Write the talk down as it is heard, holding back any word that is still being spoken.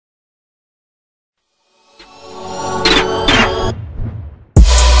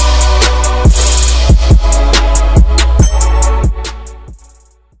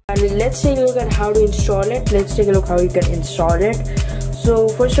let's take a look at how to install it. Let's take a look how you can install it. So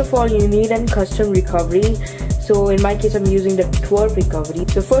first of all, you need a custom recovery. So in my case, I'm using the twerp recovery.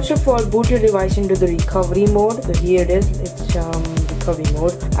 So first of all, boot your device into the recovery mode. So here it is, it's recovery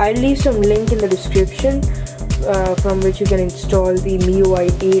mode. I'll leave some link in the description from which you can install the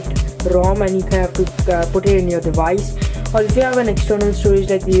Miui 8 ROM, and you can have to put it in your device. Or if you have an external storage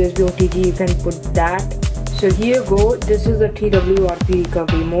like the USB OTG, you can put that. So here you go, this is the TWRP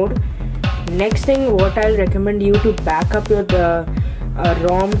recovery mode. Next thing, what I'll recommend you to back up your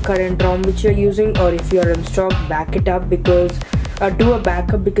current ROM which you're using, or if you're in stock, back it up, because do a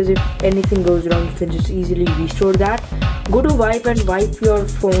backup, because if anything goes wrong, you can just easily restore that. Go to wipe and wipe your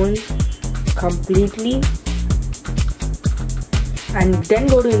phone completely, and then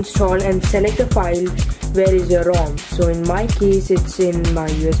go to install and select the file where is your ROM. So in my case, it's in my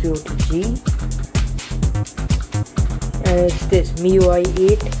USB OTG, and it's this Miui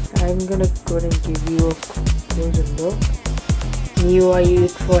 8. I'm gonna go ahead and give you a closer look. Miui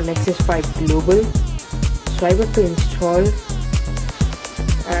 8 for Nexus 5 Global. So I got to install,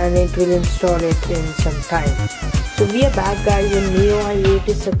 and it will install it in some time. So we are back, guys, and Miui 8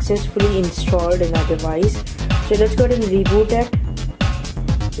 is successfully installed in our device. So let's go ahead and reboot it.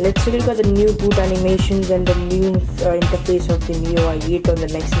 Let's look at the new boot animations and the new interface of the Miui 8 on the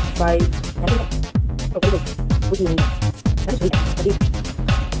Nexus 5.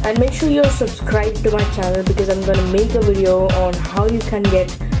 And make sure you're subscribed to my channel, because I'm gonna make a video on how you can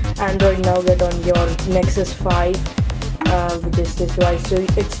get Android Nougat on your Nexus 5 with this device. So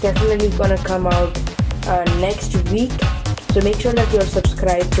it's definitely gonna come out next week. So make sure that you're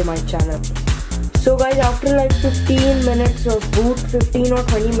subscribed to my channel. So guys, after like 15 minutes of boot, 15 or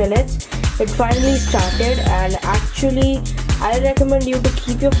 20 minutes, it finally started. And actually, I recommend you to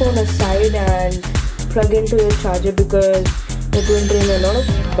keep your phone aside and plug into your charger, because it will drain a lot of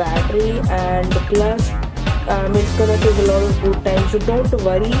battery, and plus it's gonna take a lot of boot time. So don't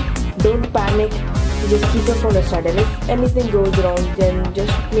worry, don't panic, just keep your phone aside, and if anything goes wrong, then just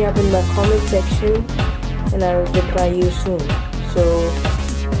hit me up in the comment section and I will reply you soon. So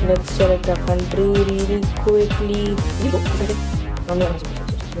let's select a country really quickly.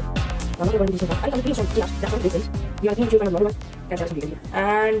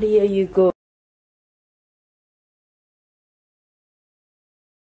 And here you go.